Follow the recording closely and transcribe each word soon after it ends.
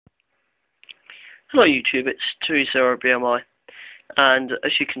Hello YouTube, it's 20BMI, and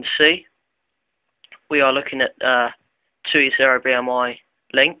as you can see, we are looking at 20BMI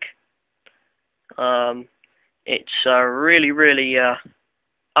link. It's really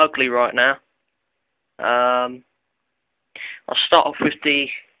ugly right now. I'll start off with the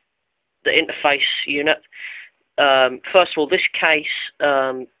interface unit. First of all, this case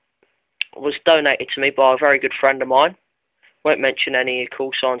was donated to me by a very good friend of mine. Won't mention any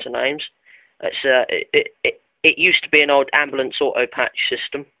call signs or names. It used to be an old ambulance auto patch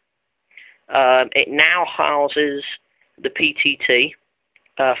system. It now houses the PTT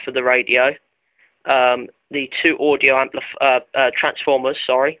for the radio, the two audio transformers.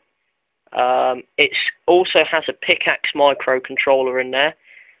 Sorry. It also has a pickaxe microcontroller in there,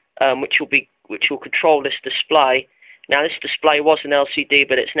 which will control this display. Now, this display was an LCD,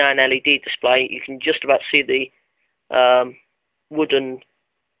 but it's now an LED display. You can just about see the wooden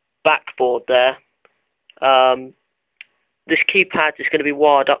backboard there. This keypad is going to be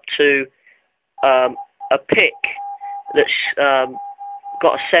wired up to a PIC that's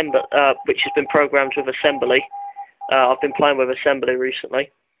got which has been programmed with assembly. I've been playing with assembly recently,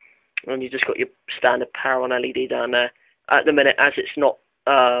 and you just got your standard power on LED down there. At the minute, as it's not,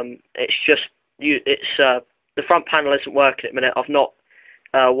 it's just the front panel isn't working at the minute. I've not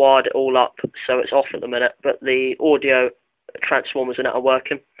wired it all up, so it's off at the minute. But the audio transformers in it are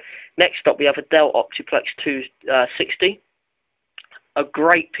working. Next up, we have a Dell Optiplex 260. A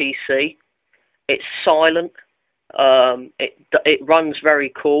great PC. It's silent. It runs very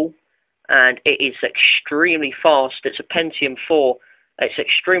cool, and it is extremely fast. It's a Pentium 4. It's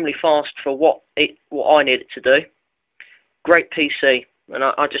extremely fast for what I need it to do. Great PC, and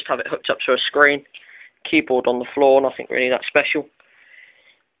I just have it hooked up to a screen. Keyboard on the floor, nothing really that special.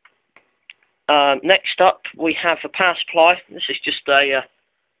 Next up, we have a power supply. This is just a,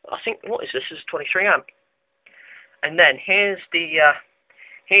 I think, what is this? This is 23 amp. And then here's the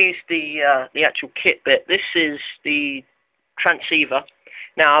actual kit bit. This is the transceiver.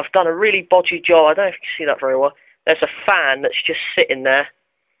 Now, I've done a really bodgy job. I don't know if you can see that very well. There's a fan that's just sitting there,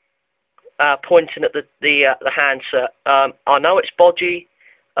 pointing at the handset. I know it's bodgy,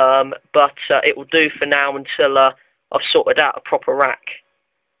 but it will do for now until I've sorted out a proper rack.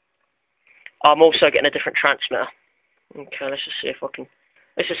 I'm also getting a different transmitter. Okay, let's just see if I can.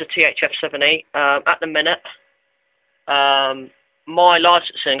 This is a THF7E. At the minute, my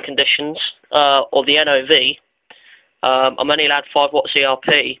licensing conditions, or the NOV, I'm only allowed 5 watts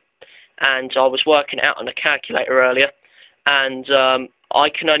ERP, and I was working out on the calculator earlier, and I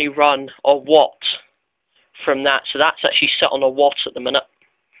can only run a watt from that, so that's actually set on a watt at the minute.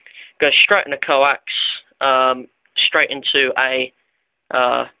 Goes straight in the coax, straight into a,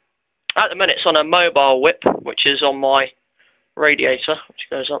 at the minute it's on a mobile whip, which is on my radiator, which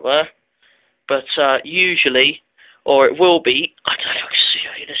goes up there, but usually, or it will be, I don't know if I can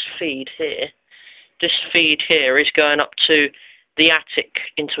see this feed here. This feed here is going up to the attic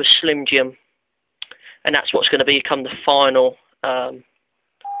into a Slim Jim, and that's what's going to become the final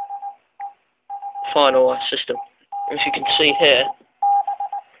system. As you can see here,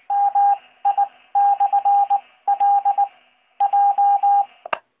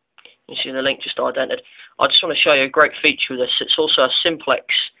 you see the link just indented. I just want to show you a great feature of this. It's also a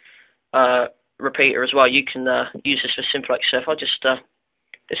simplex repeater as well. You can use this for simplex. So if I just,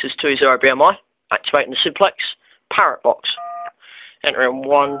 this is 20BMI, activating the simplex, parrot box. Entering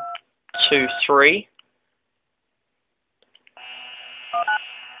 1, 2, 3.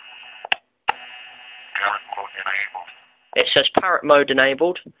 Parrot mode enabled. It says parrot mode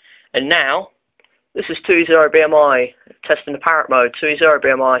enabled. And now, this is 20BMI, testing the parrot mode,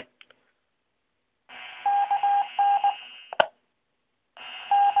 20BMI.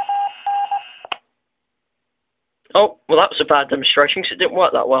 Oh, well that was a bad demonstration because it didn't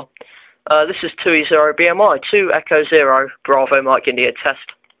work that well. This is 20BMI, 2 Echo 0, Bravo Mike India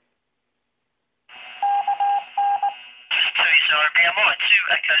test. 20BMI,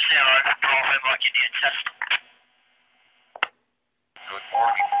 2 Echo 0, Bravo Mike India test. Good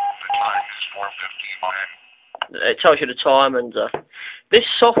morning, the time is 4:59. It tells you the time, and this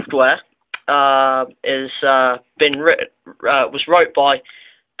software was wrote by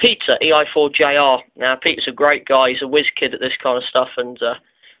Peter, EI4JR. Now, Peter's a great guy. He's a whiz kid at this kind of stuff, and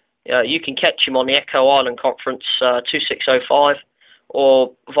you can catch him on the Echo Island Conference 2605,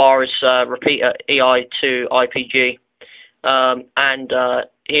 or via his repeater EI2IPG.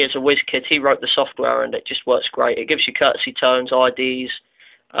 He is a whiz kid. He wrote the software, and it just works great. It gives you courtesy tones, IDs.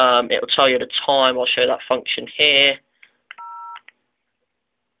 It will tell you the time. I'll show you that function here.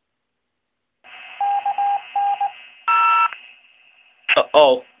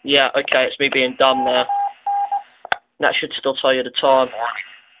 Oh, yeah, okay, it's me being dumb there. That should still tell you the time.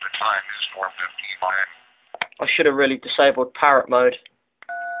 The time is 4:55. I should have really disabled parrot mode.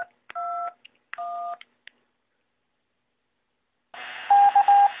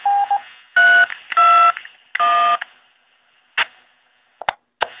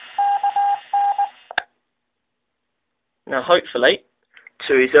 Now hopefully,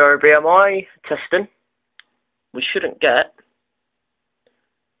 20 BMI, testing, we shouldn't get,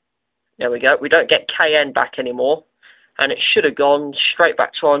 there we go, we don't get KN back anymore, and it should have gone straight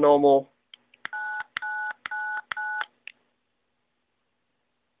back to our normal.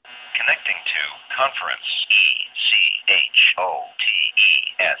 Connecting to conference ECHOTEST.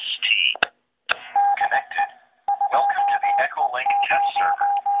 Connected. Welcome to the echolink test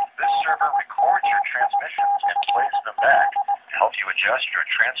server. This server records your transmissions and plays them back to help you adjust your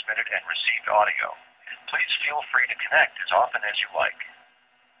transmitted and received audio. Please feel free to connect as often as you like.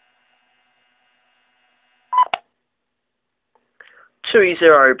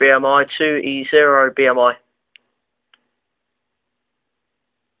 2E0 BMI, 2E0 BMI.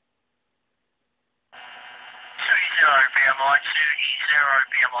 2E0 BMI, 2E0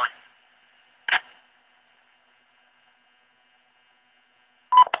 BMI.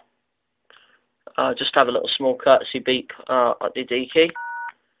 Just have a little small courtesy beep at the D key,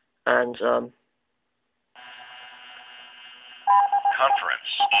 and Conference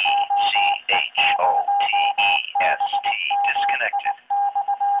ECHOTEST disconnected.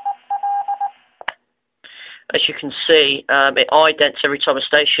 as you can see, it idents every time a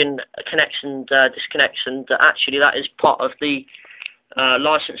station connects and disconnects, and actually that is part of the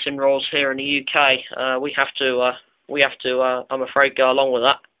licensing rules here in the UK. We have to, I'm afraid, go along with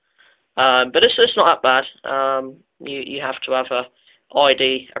that. But it's not that bad. You have to have a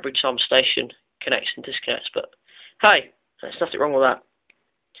ID every time a station connects and disconnects. But hey, there's nothing wrong with that.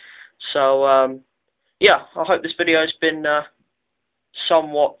 So yeah, I hope this video has been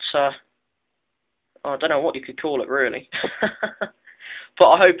somewhat, I don't know what you could call it really. But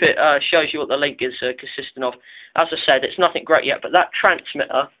I hope it shows you what the link is consisting of. As I said, it's nothing great yet, but that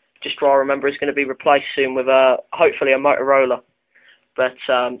transmitter, just so I remember, is going to be replaced soon with hopefully a Motorola. But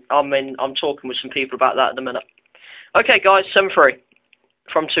I'm talking with some people about that at the minute. Okay, guys, 7-3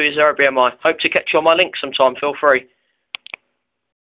 from 2E0 BMI. Hope to catch you on my link sometime. Feel free.